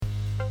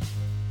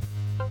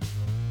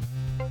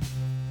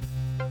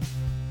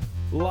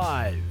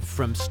Live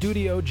from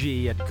Studio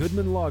G at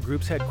Goodman Law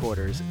Group's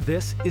headquarters,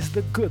 this is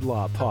the Good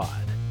Law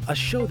Pod, a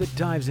show that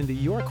dives into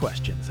your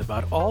questions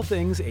about all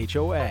things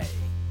HOA.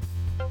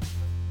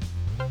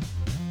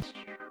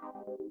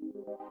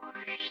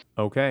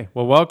 Okay,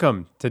 well,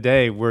 welcome.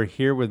 Today, we're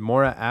here with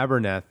Maura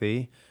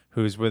Abernethy,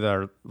 who's with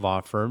our law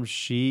firm.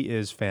 She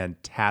is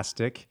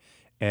fantastic,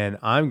 and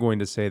I'm going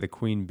to say the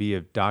queen bee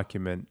of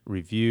document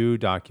review,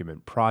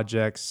 document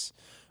projects,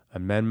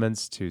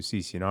 amendments to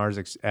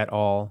CC&Rs et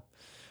al.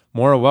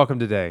 Maura, welcome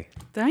today.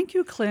 Thank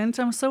you, Clint.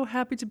 I'm so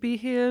happy to be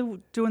here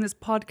doing this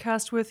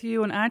podcast with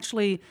you. And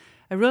actually,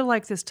 I really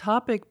like this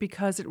topic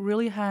because it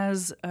really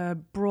has a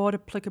broad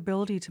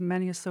applicability to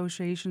many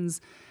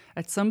associations.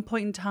 At some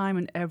point in time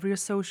in every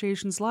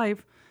association's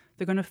life,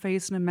 they're going to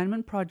face an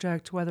amendment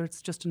project, whether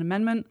it's just an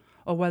amendment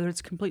or whether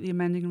it's completely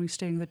amending and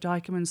restating the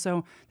document.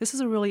 So this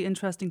is a really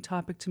interesting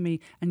topic to me.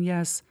 And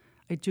yes,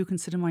 I do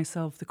consider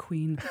myself the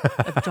queen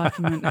of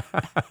document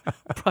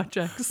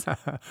projects.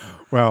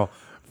 Well,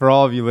 for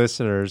all of you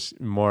listeners,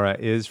 Maura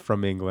is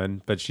from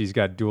England, but she's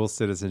got dual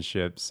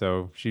citizenship,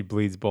 so she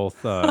bleeds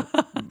both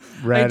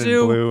red and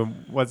blue.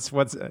 What's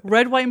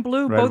red, white, and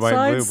blue, red, both white,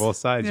 sides? And blue, both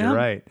sides. Yeah. You're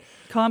right.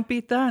 Can't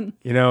beat that.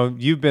 You know,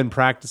 you've been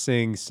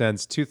practicing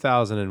since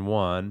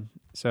 2001.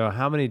 So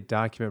how many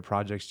document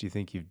projects do you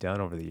think you've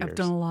done over the years? I've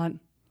done a lot.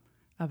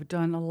 I've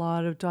done a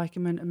lot of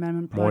document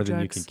amendment projects. More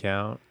than you can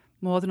count?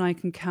 More than I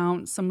can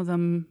count. Some of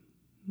them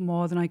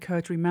more than I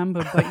care to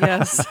remember, but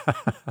yes.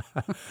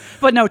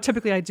 But no,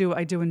 typically I do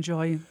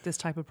enjoy this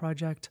type of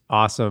project.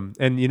 Awesome.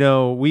 And you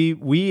know,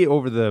 we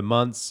over the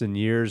months and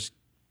years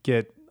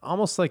get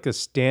almost like a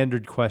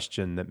standard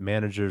question that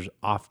managers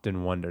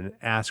often wonder and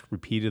ask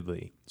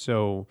repeatedly.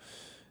 So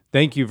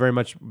thank you very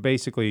much.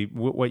 Basically,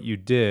 what you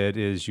did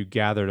is you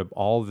gathered up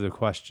all of the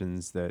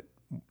questions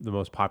the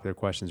most popular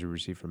questions we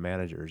receive from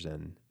managers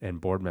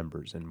and board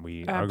members, and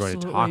we are going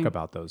to talk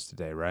about those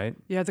today, right?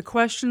 Yeah, the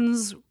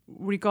questions,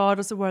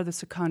 regardless of whether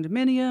it's a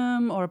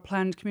condominium or a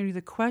planned community,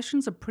 the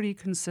questions are pretty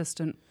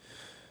consistent.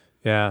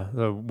 Yeah,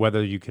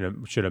 whether you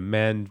should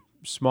amend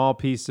small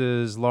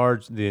pieces,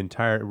 large, the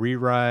entire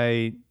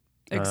rewrite.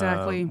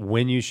 Exactly.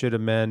 When you should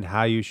amend,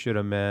 how you should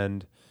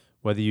amend,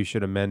 whether you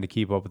should amend to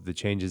keep up with the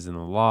changes in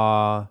the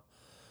law.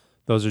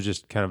 Those are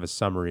just kind of a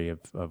summary of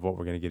what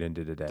we're going to get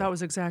into today. That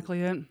was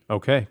exactly it.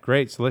 Okay,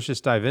 great. So let's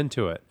just dive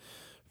into it.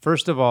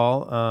 First of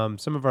all,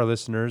 some of our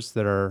listeners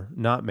that are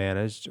not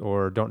managed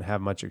or don't have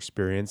much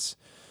experience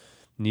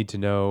need to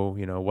know,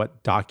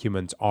 what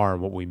documents are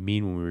and what we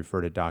mean when we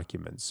refer to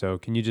documents. So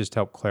can you just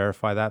help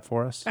clarify that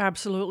for us?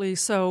 Absolutely.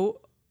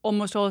 So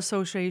almost all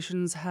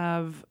associations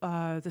have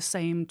the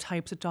same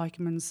types of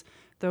documents.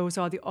 Those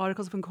are the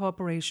Articles of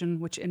Incorporation,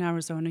 which in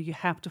Arizona you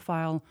have to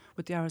file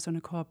with the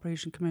Arizona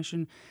Corporation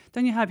Commission.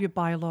 Then you have your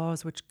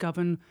bylaws, which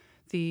govern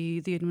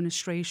the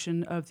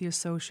administration of the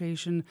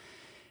association.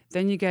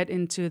 Then you get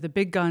into the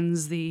big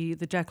guns, the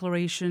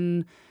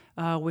declaration,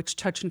 which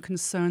touch and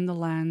concern the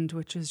land,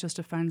 which is just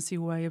a fancy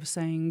way of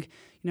saying,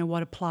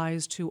 what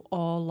applies to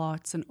all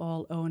lots and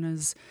all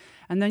owners.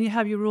 And then you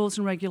have your rules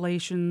and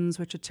regulations,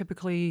 which are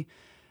typically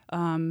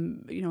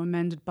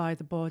amended by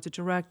the boards of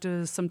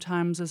directors.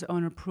 Sometimes there's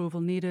owner approval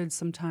needed,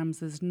 sometimes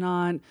there's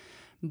not.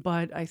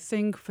 But I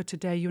think for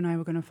today, you and I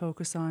were going to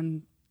focus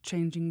on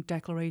changing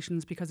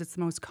declarations because it's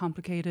the most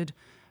complicated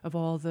of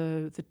all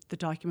the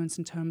documents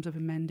in terms of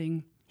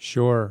amending.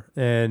 Sure.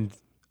 And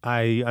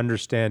I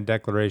understand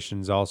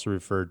declarations also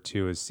referred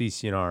to as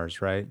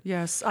CC&Rs, right?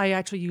 Yes, I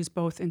actually use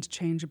both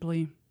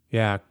interchangeably.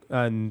 Yeah,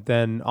 and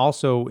then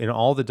also in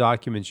all the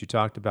documents you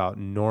talked about,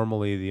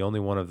 normally the only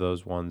one of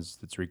those ones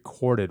that's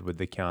recorded with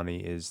the county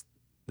is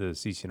the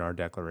CC&R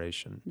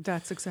declaration.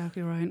 That's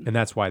exactly right. And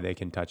that's why they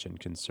can touch and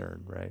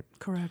concern, right?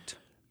 Correct.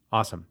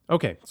 Awesome.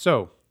 Okay,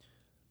 so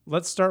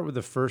let's start with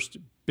the first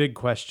big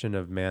question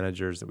of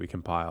managers that we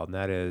compiled, and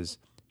that is,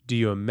 do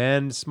you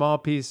amend small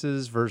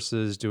pieces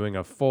versus doing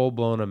a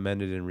full-blown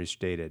amended and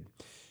restated?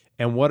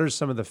 And what are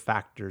some of the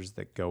factors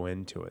that go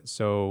into it?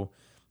 So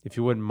if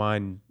you wouldn't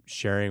mind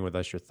sharing with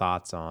us your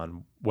thoughts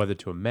on whether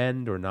to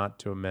amend or not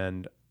to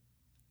amend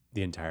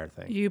the entire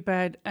thing. You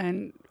bet.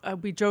 And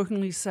we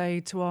jokingly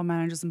say to our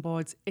managers and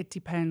boards, it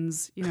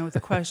depends, the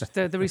question,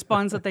 the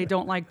response that they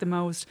don't like the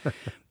most.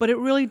 But it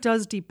really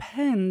does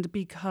depend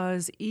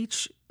because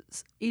each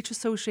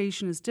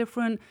association is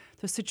different.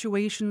 The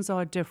situations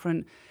are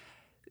different.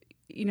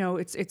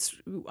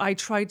 I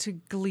try to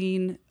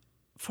glean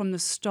from the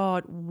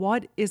start,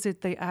 what is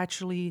it they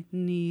actually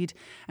need?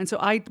 And so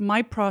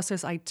my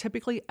process, I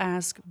typically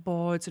ask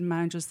boards and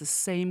managers the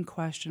same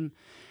question.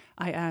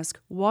 I ask,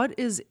 what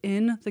is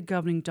in the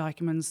governing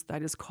documents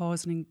that is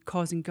causing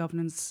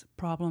governance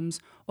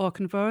problems? Or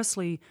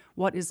conversely,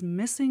 what is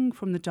missing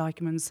from the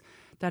documents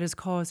that is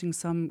causing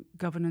some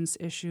governance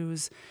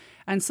issues?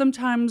 And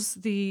sometimes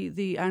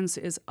the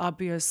answer is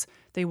obvious.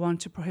 They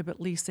want to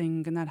prohibit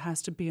leasing, and that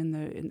has to be in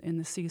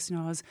the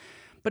CC&Rs.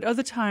 But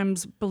other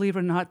times, believe it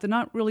or not, they're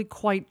not really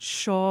quite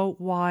sure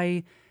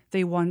why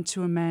they want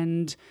to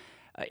amend.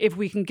 If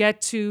we can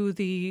get to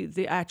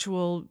the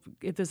actual,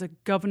 if there's a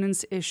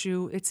governance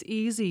issue, it's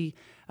easy.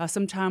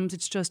 Sometimes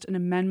it's just an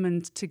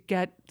amendment to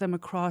get them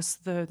across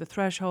the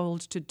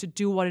threshold to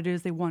do what it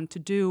is they want to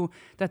do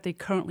that they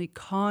currently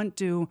can't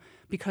do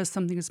because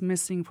something is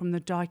missing from the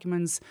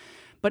documents.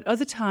 But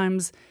other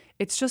times,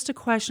 it's just a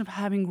question of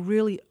having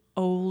really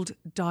old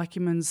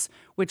documents,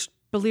 which,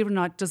 believe it or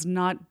not, does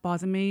not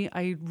bother me.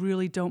 I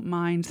really don't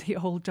mind the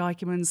old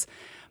documents.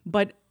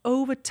 But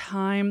over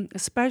time,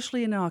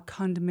 especially in our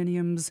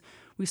condominiums,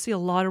 we see a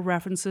lot of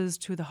references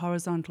to the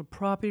horizontal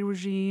property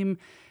regime.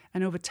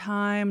 And over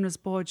time, as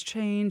boards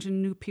change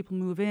and new people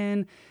move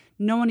in,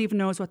 no one even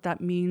knows what that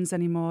means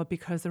anymore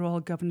because they're all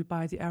governed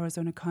by the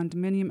Arizona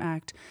Condominium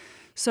Act.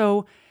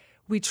 So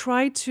we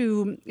try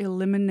to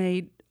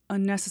eliminate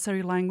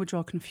unnecessary language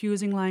or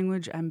confusing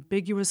language,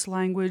 ambiguous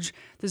language.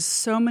 There's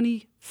so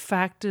many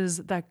factors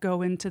that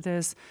go into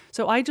this.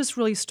 So I just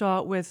really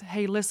start with,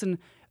 hey, listen,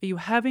 are you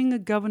having a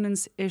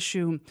governance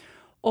issue?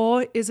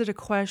 Or is it a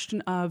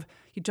question of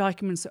your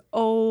documents are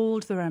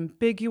old, they're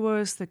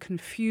ambiguous, they're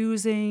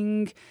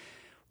confusing?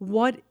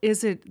 What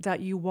is it that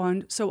you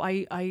want? So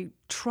I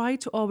try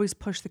to always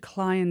push the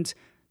client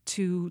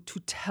to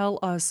tell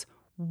us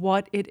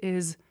what it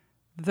is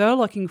they're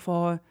looking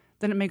for.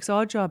 Then it makes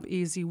our job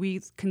easy.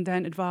 We can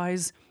then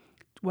advise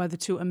whether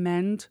to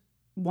amend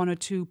one or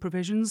two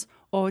provisions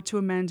or to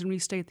amend and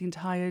restate the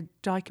entire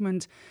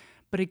document.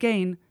 But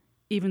again,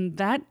 even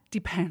that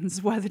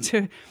depends whether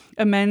to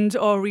amend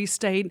or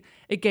restate.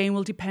 Again,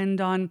 will depend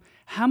on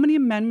how many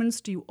amendments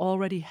do you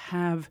already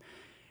have.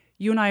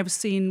 You and I have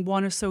seen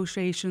one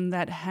association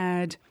that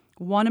had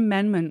one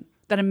amendment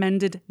that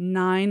amended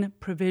 9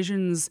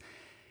 provisions.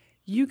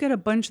 You get a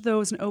bunch of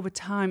those, and over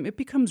time, it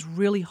becomes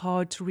really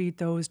hard to read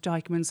those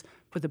documents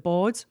for the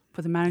boards,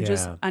 for the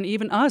managers, and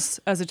even us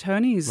as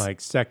attorneys.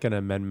 Like Second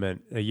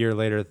Amendment, a year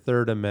later,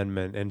 Third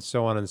Amendment, and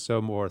so on and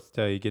so forth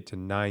till you get to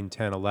 9,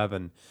 10,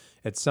 11.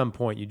 At some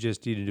point, you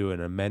just need to do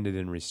an amended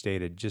and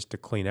restated just to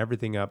clean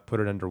everything up, put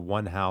it under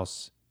one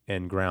house,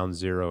 and ground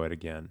zero it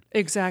again.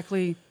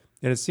 Exactly.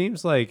 And it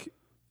seems like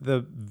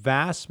the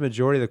vast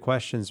majority of the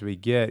questions we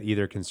get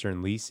either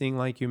concern leasing,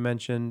 like you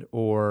mentioned,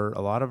 or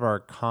a lot of our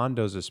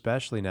condos,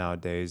 especially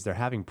nowadays, they're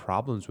having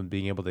problems with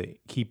being able to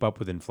keep up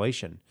with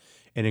inflation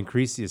and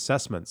increase the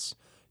assessments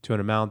to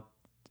an amount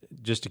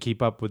just to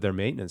keep up with their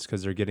maintenance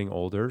because they're getting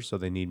older, so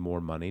they need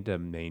more money to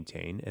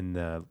maintain. And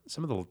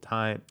some of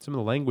the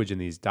language in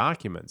these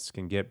documents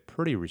can get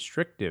pretty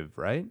restrictive,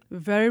 right?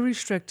 Very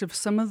restrictive.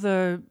 Some of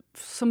the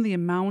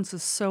amounts are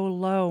so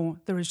low,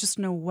 there is just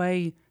no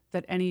way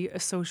that any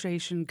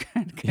association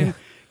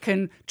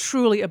can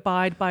truly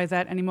abide by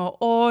that anymore.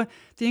 Or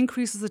the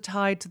increases are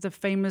tied to the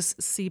famous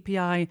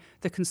CPI,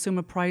 the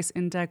Consumer Price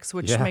Index,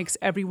 which makes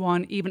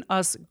everyone, even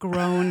us,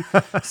 groan.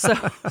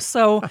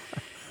 So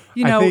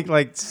you know, I think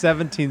like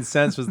 17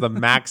 cents was the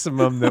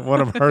maximum that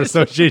one of our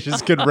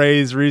associations could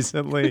raise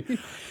recently.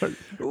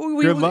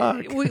 Good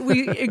luck.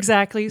 We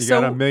exactly. You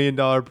got $1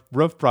 million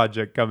roof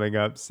project coming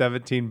up.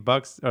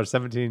 $17 or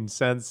 17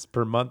 cents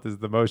per month is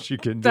the most you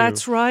can do.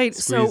 That's right.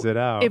 Squeeze it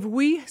out. If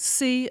we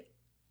see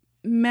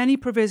many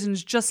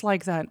provisions just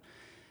like that,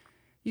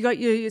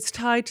 it's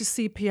tied to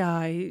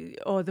CPI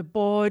or the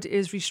board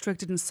is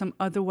restricted in some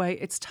other way,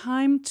 it's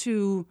time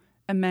to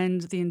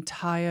amend the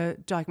entire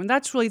document.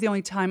 That's really the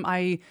only time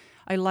I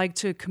like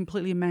to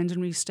completely amend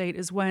and restate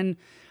is when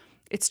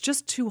it's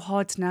just too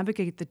hard to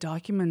navigate the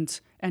document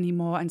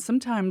anymore. And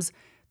sometimes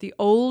the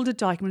older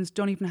documents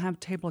don't even have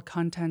table of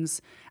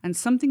contents. And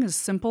something as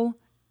simple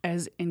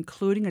as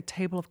including a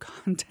table of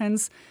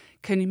contents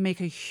can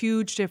make a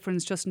huge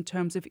difference just in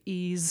terms of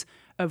ease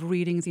of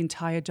reading the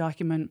entire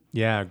document.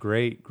 Yeah,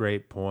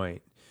 great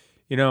point.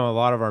 You know, a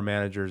lot of our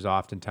managers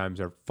oftentimes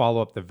follow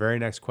up the very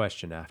next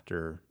question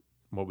after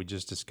what we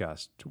just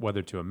discussed,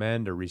 whether to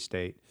amend or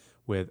restate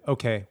with,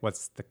 okay,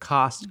 what's the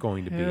cost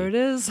going to be? Here it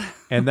is.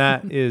 And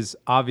that is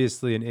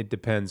obviously an it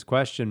depends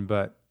question,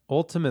 but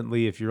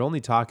ultimately, if you're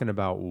only talking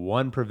about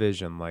one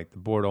provision, like the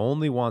board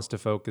only wants to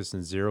focus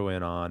and zero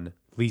in on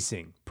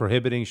leasing,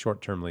 prohibiting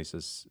short-term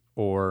leases,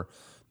 or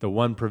the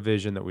one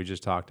provision that we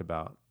just talked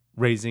about,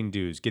 raising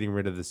dues, getting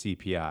rid of the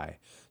CPI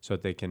so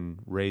that they can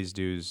raise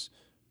dues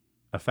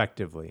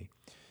effectively.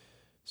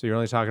 So you're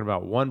only talking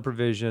about one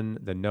provision,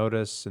 the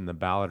notice and the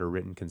ballot or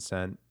written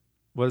consent.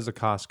 What does the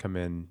cost come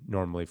in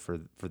normally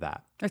for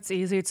that? It's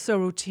easy. It's so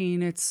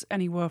routine. It's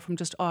anywhere from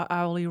just our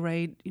hourly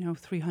rate,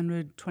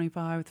 $325,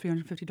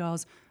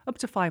 $350, up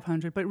to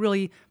 $500. But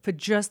really, for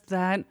just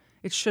that,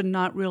 it should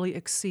not really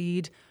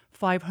exceed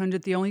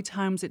 $500. The only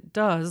times it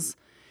does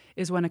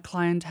is when a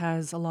client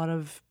has a lot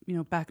of,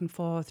 back and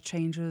forth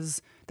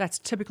changes. That's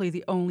typically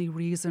the only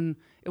reason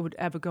it would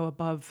ever go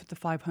above the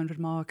 500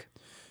 mark.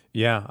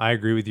 Yeah, I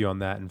agree with you on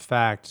that. In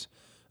fact,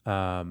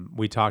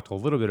 we talked a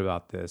little bit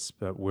about this,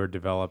 but we're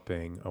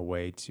developing a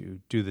way to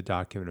do the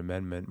document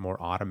amendment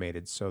more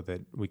automated so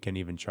that we can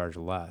even charge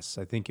less.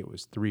 I think it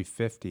was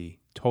 $350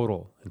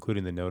 total,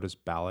 including the notice,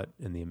 ballot,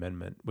 and the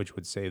amendment, which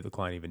would save the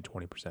client even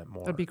 20%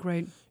 more. That'd be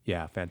great.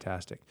 Yeah,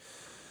 fantastic.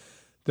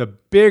 The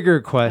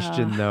bigger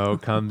question, though,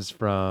 comes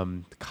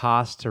from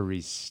cost to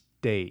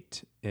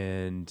restate.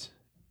 And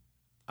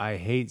I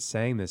hate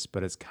saying this,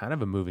 but it's kind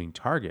of a moving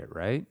target,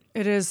 right?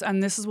 It is,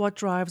 and this is what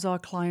drives our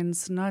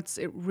clients nuts.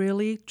 It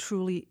really,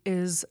 truly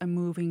is a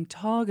moving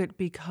target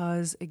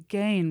because,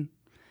 again,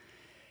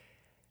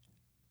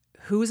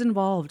 who's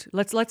involved?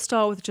 Let's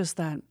start with just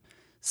that.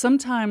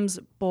 Sometimes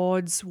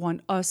boards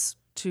want us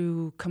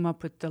to come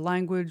up with the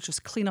language,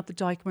 just clean up the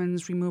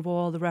documents, remove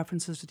all the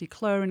references to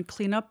declare, and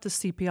clean up the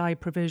CPI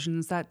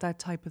provisions, that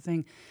type of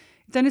thing.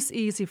 Then it's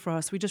easy for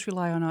us. We just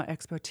rely on our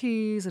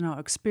expertise and our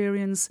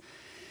experience.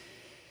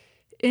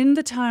 In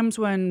the times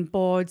when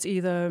boards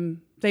either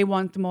they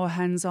want the more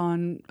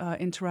hands-on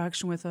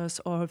interaction with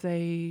us, or if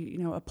they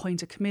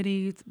appoint a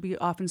committee, we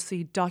often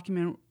see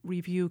document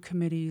review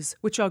committees,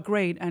 which are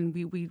great, and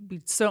we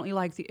certainly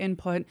like the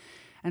input.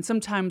 And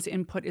sometimes the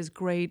input is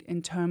great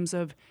in terms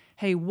of,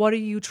 hey, what are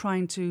you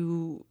trying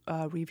to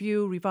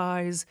review,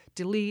 revise,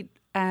 delete,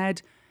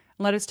 add?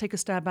 Let us take a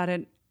stab at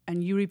it,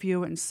 and you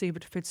review it and see if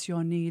it fits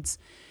your needs.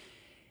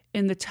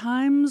 In the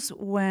times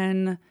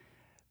when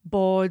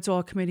boards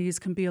or committees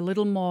can be a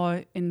little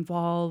more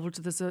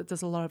involved, there's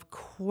a lot of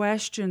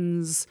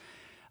questions.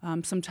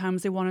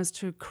 Sometimes they want us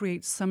to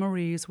create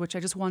summaries, which I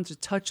just wanted to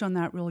touch on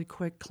that really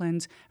quick,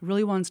 Clint. I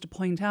really wanted to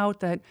point out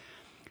that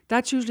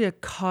that's usually a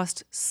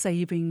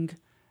cost-saving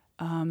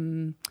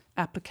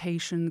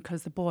application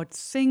because the board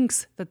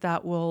thinks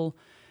that will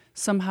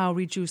somehow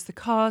reduce the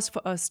cost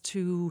for us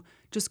to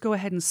just go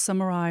ahead and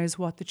summarize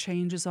what the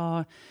changes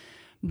are.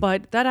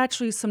 But that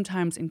actually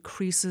sometimes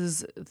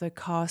increases the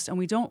cost, and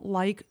we don't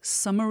like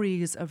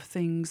summaries of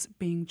things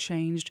being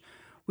changed.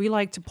 We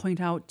like to point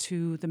out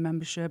to the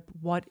membership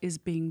what is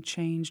being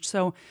changed.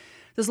 So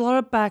there's a lot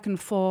of back and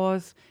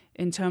forth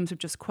in terms of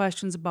just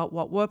questions about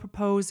what we're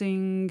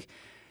proposing.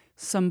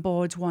 Some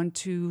boards want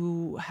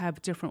to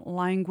have different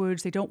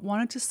language. They don't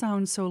want it to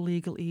sound so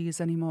legalese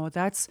anymore.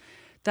 That's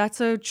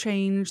a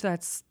change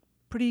that's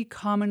pretty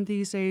common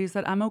these days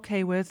that I'm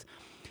okay with.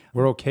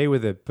 We're okay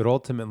with it, but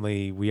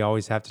ultimately we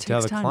always have to tell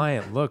the time.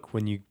 client, look,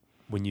 when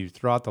you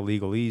throw out the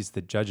legalese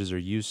that judges are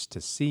used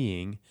to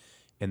seeing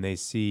and they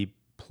see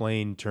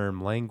plain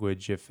term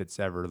language, if it's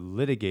ever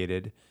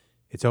litigated,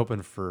 it's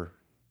open for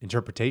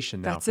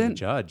interpretation now for the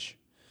judge.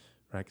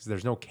 Right, because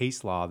there's no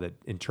case law that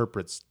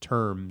interprets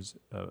terms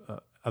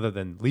other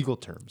than legal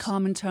terms.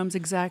 Common terms,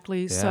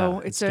 exactly. Yeah, so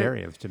it's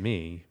scary to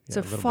me. It's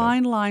a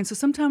fine line. So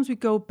sometimes we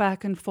go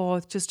back and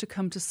forth just to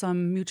come to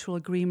some mutual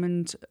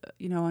agreement,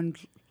 and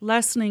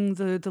lessening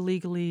the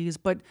legalese,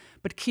 but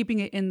keeping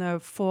it in there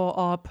for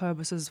our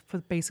purposes,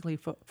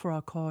 for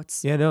our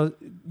courts. Yeah, no,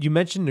 you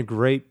mentioned a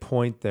great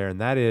point there,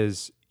 and that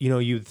is,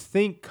 you'd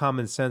think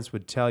common sense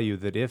would tell you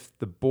that if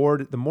the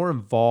more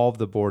involved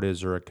the board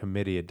is, or a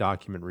committee, a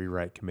document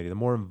rewrite committee, the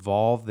more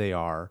involved they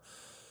are,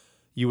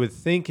 you would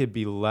think it'd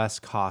be less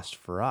cost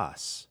for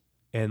us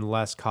and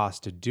less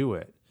cost to do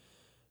it.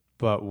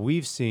 But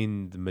we've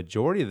seen the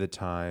majority of the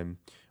time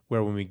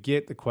where when we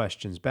get the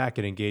questions back,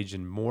 it engaged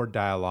in more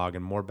dialogue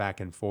and more back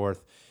and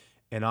forth.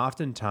 And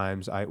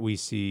oftentimes we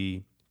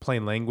see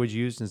plain language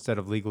used instead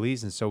of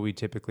legalese, and so we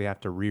typically have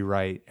to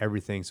rewrite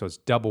everything. So it's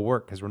double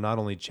work because we're not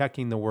only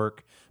checking the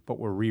work, but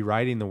we're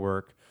rewriting the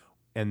work,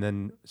 and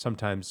then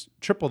sometimes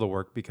triple the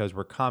work because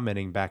we're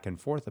commenting back and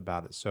forth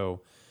about it.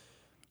 So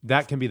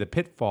that can be the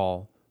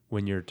pitfall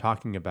when you're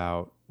talking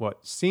about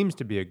what seems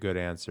to be a good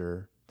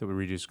answer that would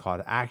reduce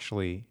cost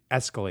actually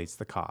escalates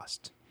the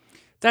cost.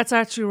 That's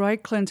actually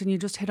right, Clint, and you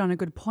just hit on a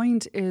good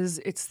point.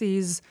 It's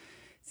these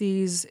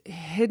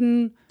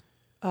hidden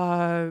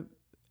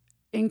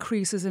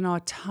increases in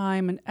our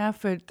time and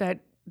effort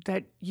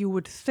that you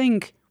would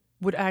think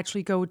would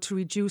actually go to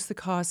reduce the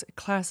cost. A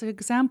classic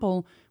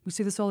example, we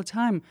see this all the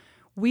time.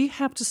 We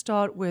have to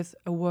start with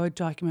a Word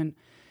document.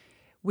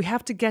 We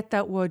have to get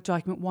that Word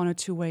document one or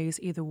two ways.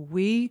 Either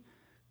we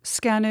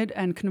scan it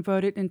and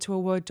convert it into a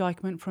Word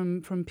document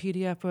from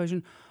PDF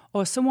version,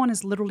 or someone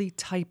is literally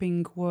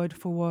typing word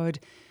for word.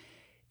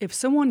 If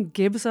someone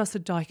gives us a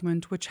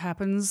document, which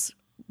happens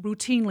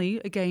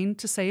routinely, again,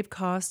 to save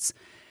costs,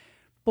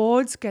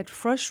 boards get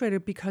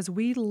frustrated because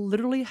we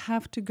literally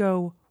have to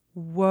go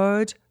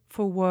word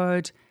for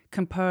word,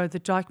 compare the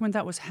document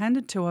that was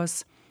handed to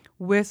us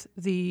with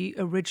the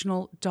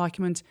original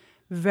document.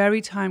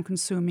 Very time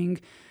consuming.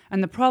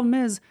 And the problem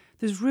is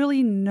there's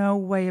really no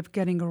way of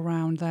getting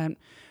around that.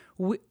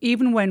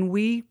 Even when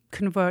we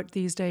convert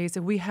these days,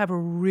 if we have a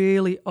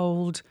really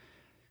old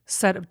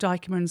set of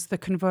documents, the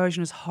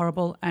conversion is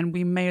horrible, and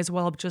we may as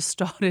well have just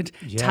started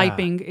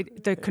typing.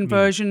 The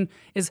conversion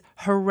is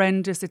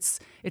horrendous. It's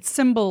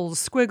symbols,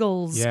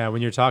 squiggles. Yeah,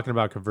 when you're talking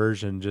about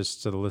conversion,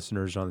 just so the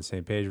listeners are on the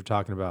same page, we're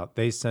talking about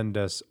they send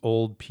us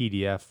old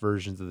PDF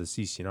versions of the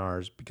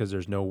CC&Rs because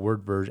there's no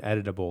Word version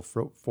editable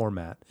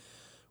format.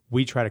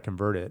 We try to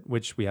convert it,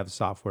 which we have the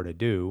software to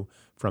do,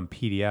 from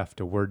PDF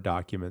to Word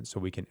document so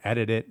we can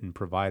edit it and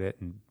provide it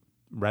and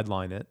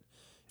redline it.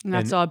 And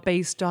that's our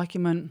base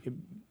document.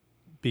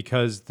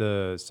 Because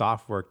the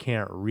software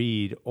can't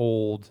read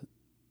old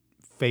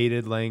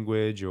faded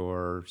language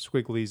or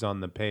squigglies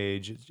on the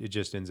page, it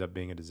just ends up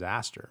being a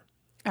disaster.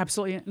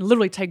 Absolutely. It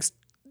literally takes,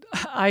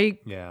 I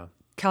Yeah.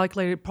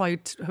 calculated probably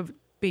to have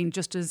been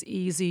just as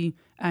easy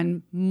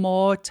and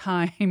more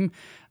time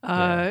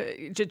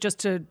just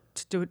to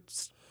do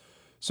it.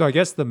 So I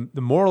guess the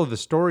moral of the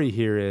story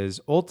here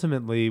is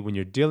ultimately when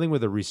you're dealing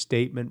with a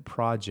restatement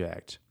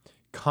project,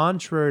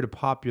 contrary to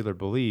popular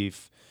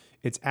belief,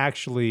 it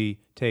actually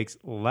takes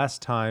less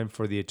time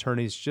for the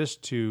attorneys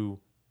just to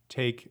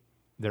take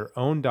their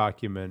own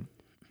document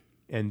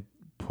and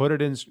put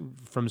it in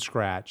from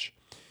scratch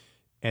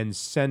and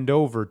send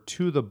over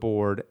to the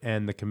board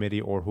and the committee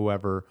or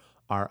whoever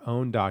our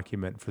own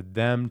document for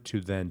them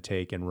to then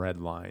take and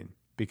redline.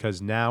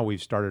 Because now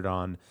we've started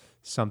on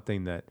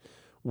something that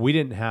we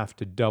didn't have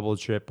to double,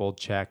 triple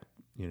check,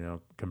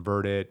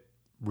 convert it,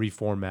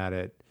 reformat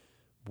it.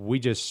 We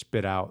just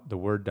spit out the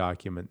Word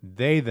document.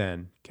 They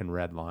then can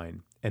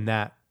redline. And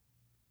that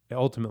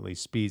ultimately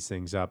speeds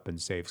things up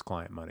and saves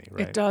client money,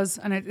 right? It does.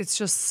 And it's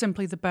just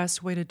simply the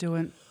best way to do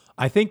it.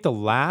 I think the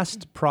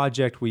last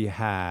project we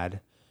had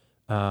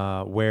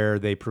where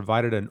they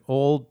provided an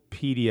old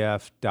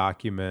PDF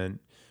document,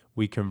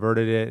 we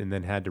converted it and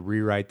then had to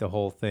rewrite the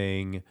whole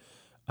thing.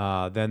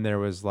 Then there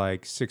was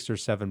like 6 or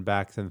 7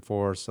 back and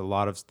forth.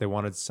 They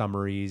wanted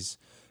summaries.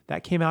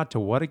 That came out to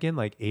what again?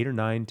 Like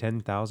 $8,000 or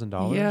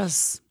 $10,000?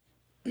 Yes.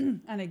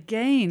 And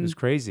again, It was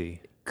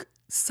crazy.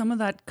 some of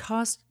that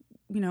cost,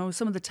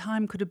 some of the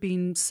time could have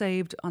been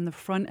saved on the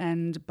front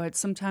end, but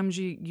sometimes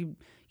you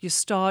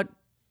start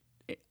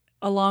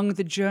along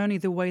the journey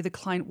the way the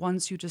client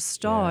wants you to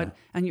start,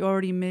 and you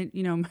already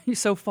you're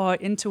so far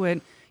into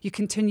it, you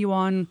continue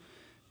on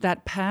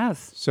that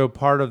path. So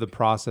part of the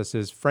process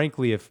is,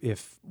 frankly,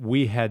 if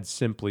we had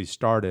simply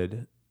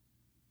started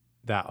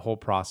that whole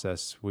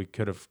process, we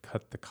could have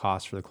cut the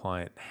cost for the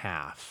client in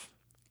half,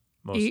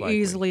 most likely.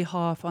 Easily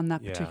half on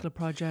that particular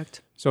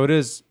project. So it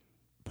is,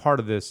 part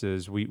of this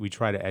is we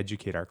try to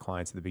educate our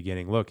clients at the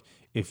beginning. Look,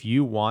 if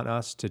you want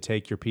us to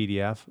take your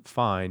PDF,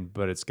 fine,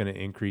 but it's going to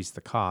increase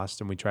the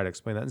cost, and we try to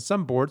explain that. And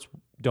some boards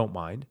don't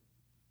mind.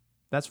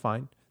 That's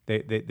fine. They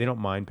don't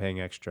mind paying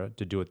extra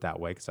to do it that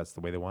way because that's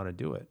the way they want to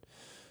do it.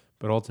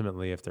 But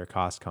ultimately, if they're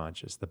cost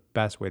conscious, the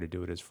best way to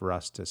do it is for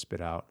us to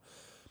spit out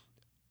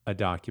a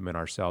document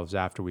ourselves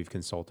after we've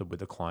consulted with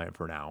the client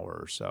for an hour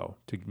or so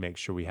to make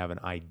sure we have an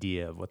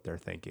idea of what they're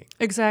thinking.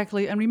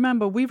 Exactly. And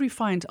remember, we've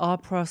refined our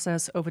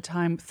process over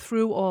time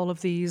through all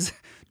of these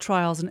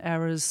trials and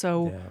errors.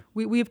 So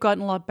we've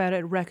gotten a lot better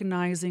at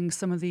recognizing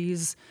some of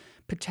these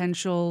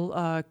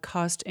potential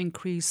cost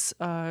increase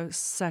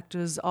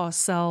sectors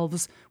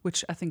ourselves,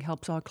 which I think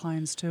helps our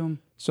clients too.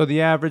 So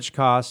the average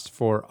cost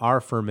for our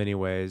firm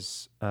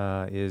anyways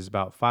is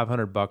about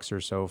 $500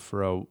 or so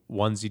for a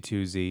onesie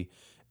twosie.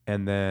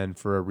 And then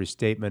for a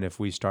restatement, if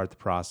we start the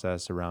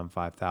process, around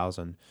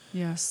 $5,000.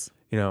 Yes.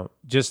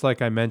 Just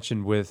like I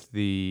mentioned with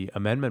the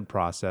amendment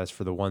process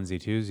for the onesie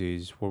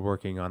twosies, we're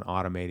working on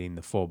automating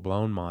the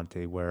full-blown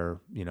Monty where,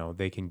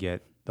 they can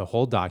get the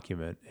whole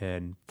document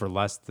and for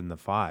less than the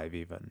 $5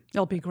 even.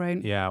 It'll be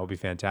great. Yeah, it'll be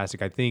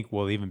fantastic. I think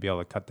we'll even be able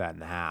to cut that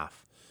in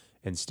half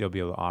and still be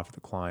able to offer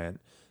the client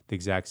the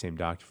exact same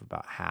document for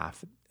about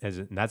half.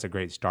 And that's a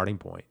great starting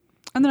point.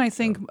 And then I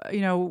think,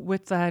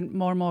 with that,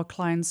 more and more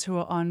clients who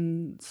are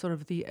on sort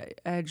of the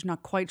edge,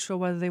 not quite sure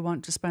whether they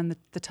want to spend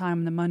the time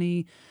and the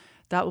money,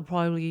 that will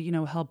probably,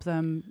 help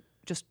them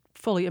just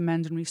fully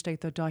amend and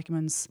restate their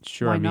documents.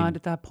 Sure. Why not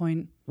at that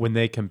point? When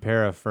they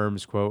compare a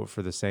firm's quote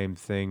for the same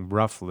thing,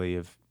 roughly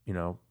of,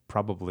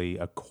 probably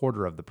a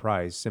quarter of the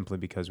price, simply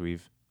because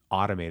we've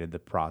automated the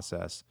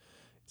process,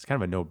 it's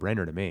kind of a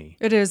no-brainer to me.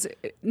 It is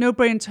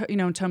no-brainer,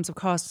 in terms of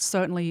cost,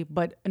 certainly,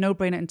 but a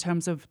no-brainer in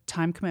terms of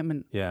time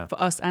commitment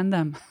for us and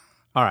them.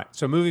 All right.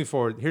 So moving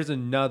forward, here's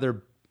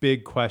another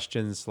big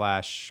question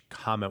 /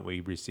 comment we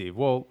received.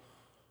 Well,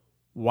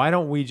 why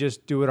don't we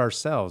just do it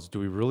ourselves? Do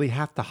we really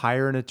have to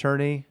hire an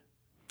attorney?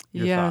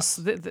 Yes,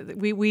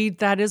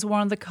 that is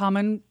one of the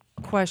common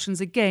questions.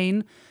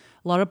 Again,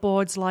 a lot of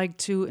boards like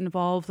to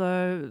involve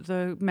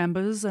the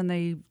members, and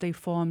they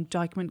form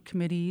document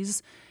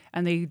committees.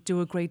 And they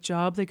do a great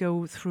job. They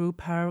go through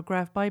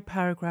paragraph by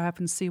paragraph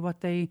and see what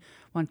they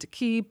want to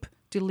keep,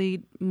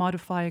 delete,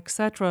 modify,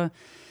 etc.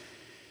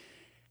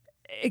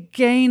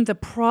 Again, the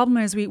problem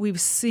is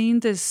we've seen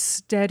this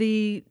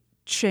steady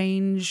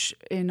change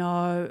in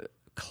our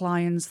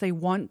clients. They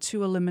want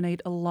to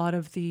eliminate a lot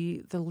of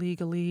the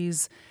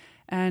legalese.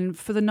 And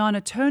for the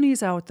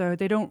non-attorneys out there,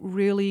 they don't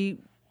really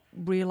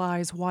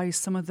realize why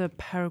some of the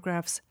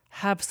paragraphs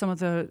have some of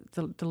the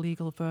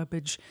legal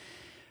verbiage.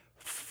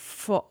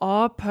 For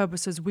our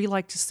purposes, we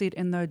like to see it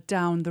in the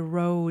down the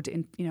road.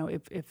 In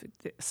if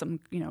there's an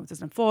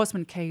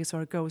enforcement case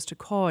or it goes to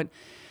court,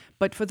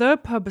 but for their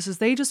purposes,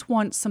 they just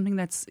want something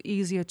that's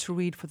easier to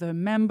read for their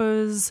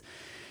members,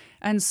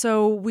 and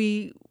so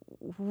we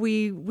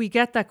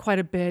get that quite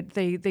a bit.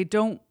 They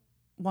don't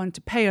want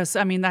to pay us.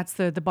 I mean, that's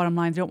the bottom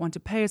line. They don't want to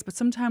pay us, but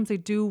sometimes they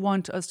do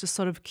want us to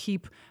sort of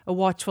keep a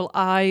watchful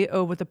eye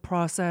over the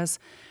process.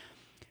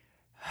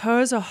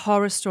 Hers a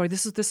horror story.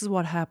 This is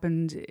what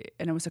happened,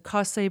 and it was a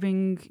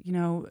cost-saving,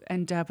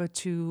 endeavor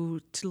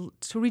to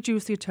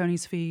reduce the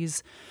attorney's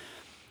fees.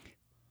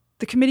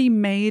 The committee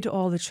made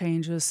all the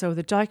changes, so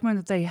the document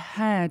that they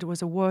had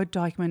was a Word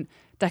document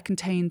that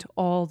contained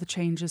all the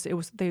changes. It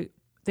was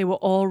they were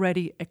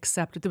already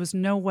accepted. There was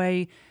no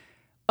way,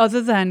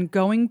 other than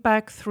going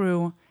back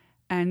through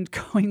and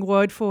going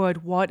word for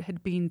word what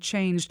had been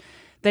changed.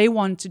 They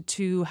wanted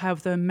to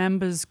have the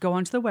members go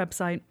onto the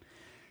website,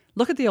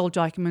 look at the old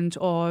document,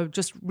 or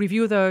just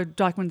review the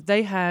document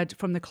they had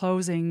from the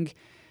closing.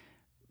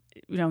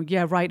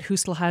 Yeah, right, who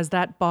still has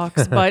that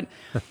box? But,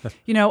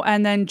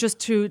 and then just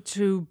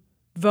to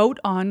vote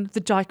on the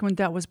document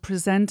that was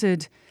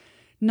presented.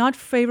 Not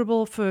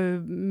favorable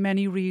for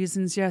many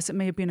reasons. Yes, it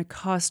may have been a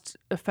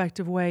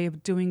cost-effective way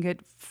of doing it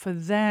for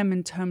them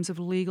in terms of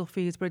legal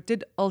fees, but it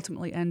did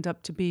ultimately end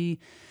up to be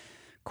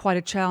quite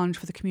a challenge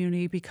for the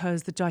community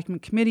because the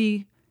document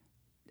committee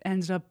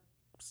ended up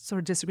sort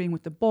of disagreeing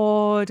with the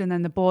board, and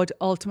then the board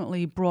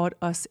ultimately brought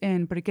us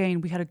in. But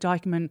again, we had a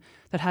document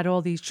that had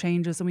all these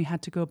changes, and we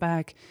had to go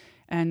back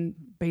and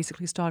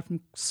basically start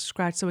from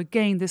scratch. So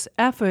again, this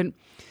effort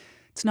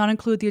to not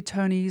include the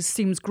attorneys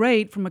seems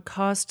great from a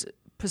cost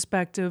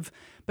perspective,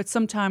 but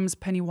sometimes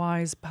penny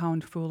wise,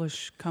 pound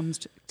foolish comes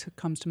to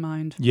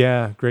mind.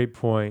 Yeah, great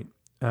point.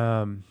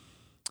 I've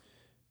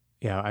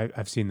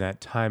seen that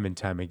time and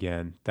time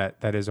again.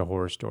 That is a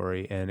horror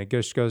story, and it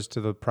just goes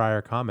to the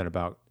prior comment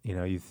about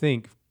you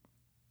think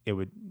it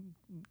would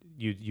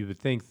you would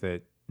think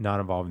that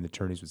not involving the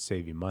attorneys would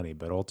save you money,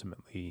 but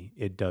ultimately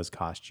it does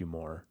cost you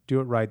more.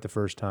 Do it right the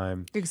first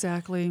time,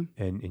 exactly,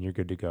 and you're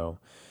good to go.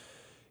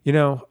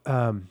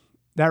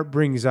 That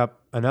brings up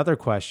another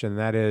question.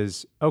 That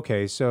is,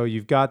 okay, so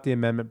you've got the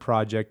amendment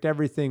project.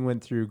 Everything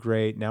went through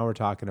great. Now we're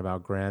talking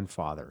about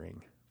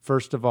grandfathering.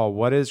 First of all,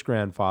 what is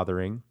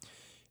grandfathering?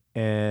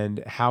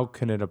 And how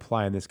can it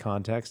apply in this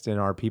context? And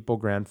are people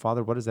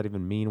grandfathered? What does that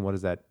even mean?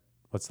 What's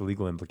the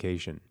legal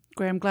implication?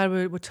 Great. I'm glad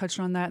we're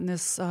touching on that in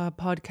this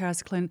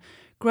podcast, Clint.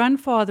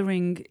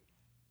 Grandfathering,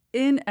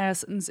 in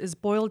essence, is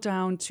boiled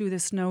down to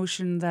this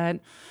notion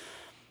that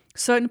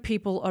certain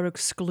people are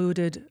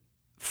excluded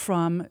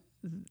from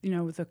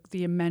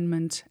the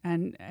amendment,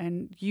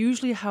 and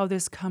usually how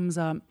this comes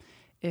up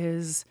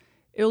is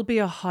it'll be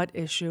a hot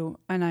issue,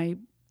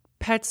 and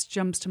pets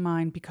jumps to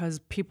mind because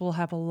people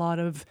have a lot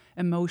of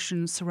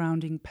emotions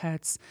surrounding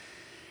pets,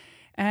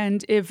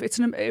 and if it's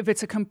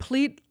a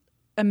complete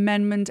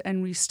amendment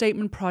and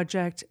restatement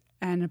project,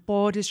 and a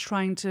board is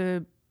trying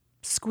to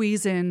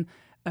squeeze in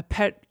a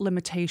pet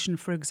limitation,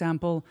 for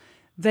example,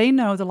 they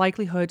know the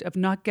likelihood of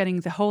not getting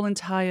the whole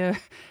entire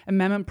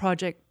amendment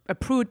project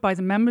approved by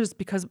the members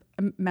because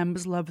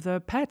members love their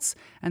pets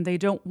and they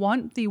don't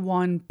want the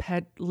one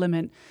pet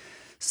limit.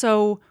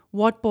 So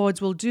what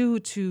boards will do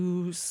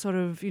to sort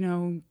of,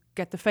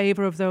 get the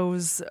favor of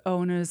those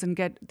owners and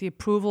get the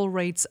approval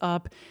rates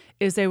up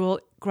is they will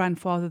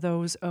grandfather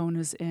those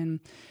owners in.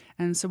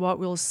 And so what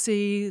we'll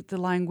see, the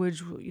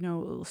language,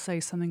 will say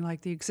something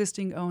like the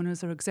existing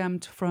owners are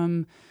exempt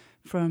from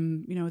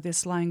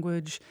this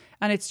language.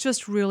 And it's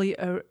just really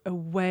a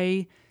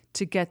way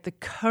to get the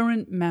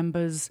current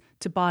members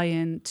to buy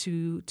in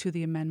to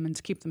the amendment,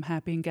 to keep them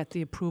happy and get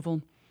the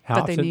approval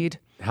they need.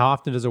 How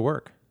often does it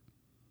work?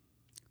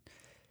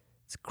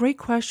 It's a great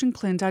question,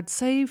 Clint. I'd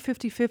say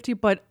 50-50,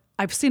 but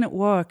I've seen it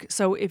work.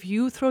 So if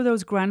you throw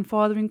those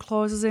grandfathering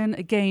clauses in,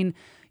 again,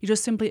 you're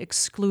just simply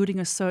excluding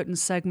a certain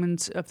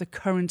segment of the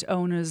current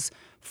owners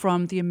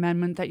from the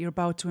amendment that you're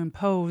about to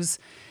impose.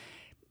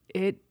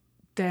 As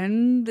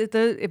long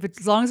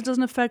as it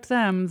doesn't affect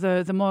them,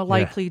 the more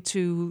likely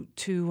to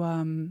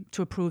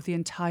approve the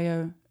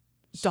entire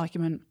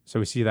document. So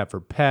we see that for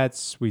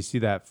pets. We see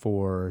that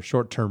for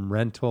short-term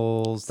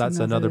rentals. That's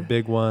another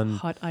big one.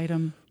 Hot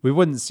item. We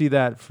wouldn't see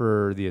that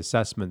for the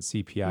assessment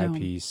CPI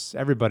piece.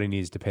 Everybody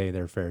needs to pay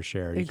their fair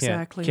share.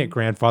 Exactly. You can't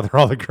grandfather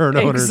all the current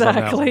owners.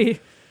 Exactly.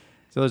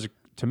 So those,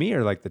 to me,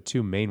 are like the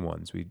two main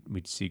ones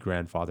we'd see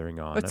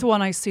grandfathering on. It's the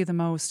one I see the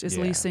most is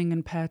leasing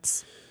and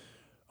pets.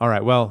 All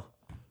right. Well,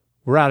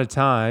 we're out of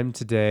time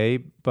today,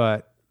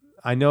 but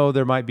I know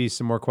there might be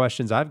some more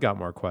questions. I've got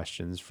more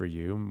questions for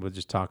you. We'll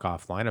just talk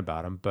offline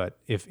about them. But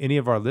if any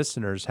of our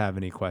listeners have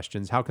any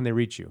questions, how can they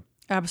reach you?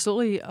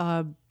 Absolutely.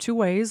 Two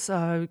ways.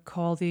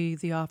 Call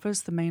the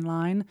office, the main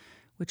line,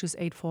 which is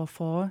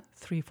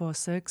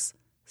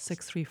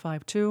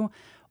 844-346-6352.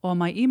 Or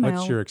my email.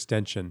 What's your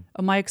extension?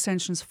 My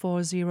extension is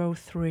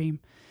 403.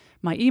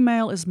 My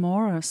email is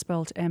Maura,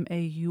 spelled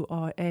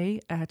Maura,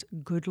 at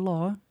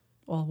goodlaw,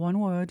 all one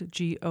word,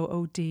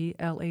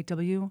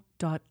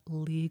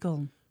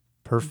 GOODLAW.legal.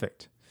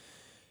 Perfect.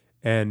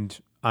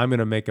 And I'm going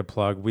to make a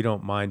plug. We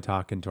don't mind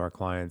talking to our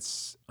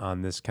clients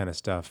on this kind of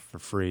stuff for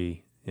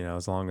free,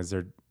 as long as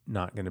they're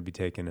not going to be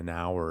taking an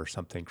hour or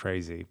something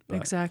crazy. But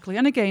exactly.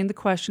 And again, the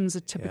questions are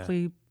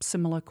typically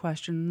similar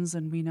questions,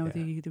 and we know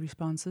the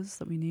responses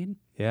that we need.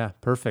 Yeah,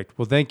 perfect.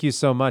 Well, thank you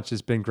so much.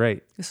 It's been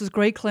great. This was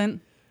great,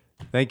 Clint.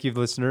 Thank you,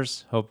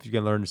 listeners. Hope you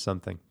can learn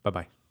something.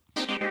 Bye-bye.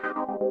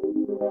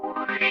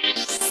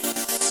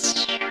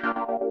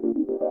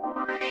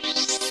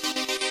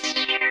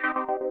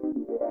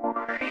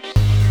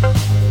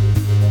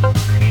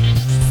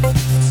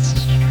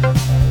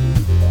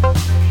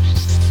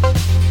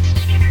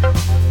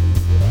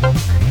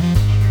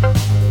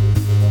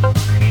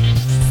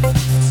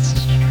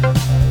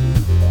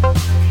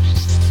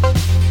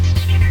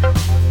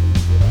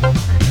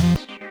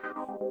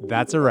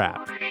 That's a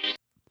wrap.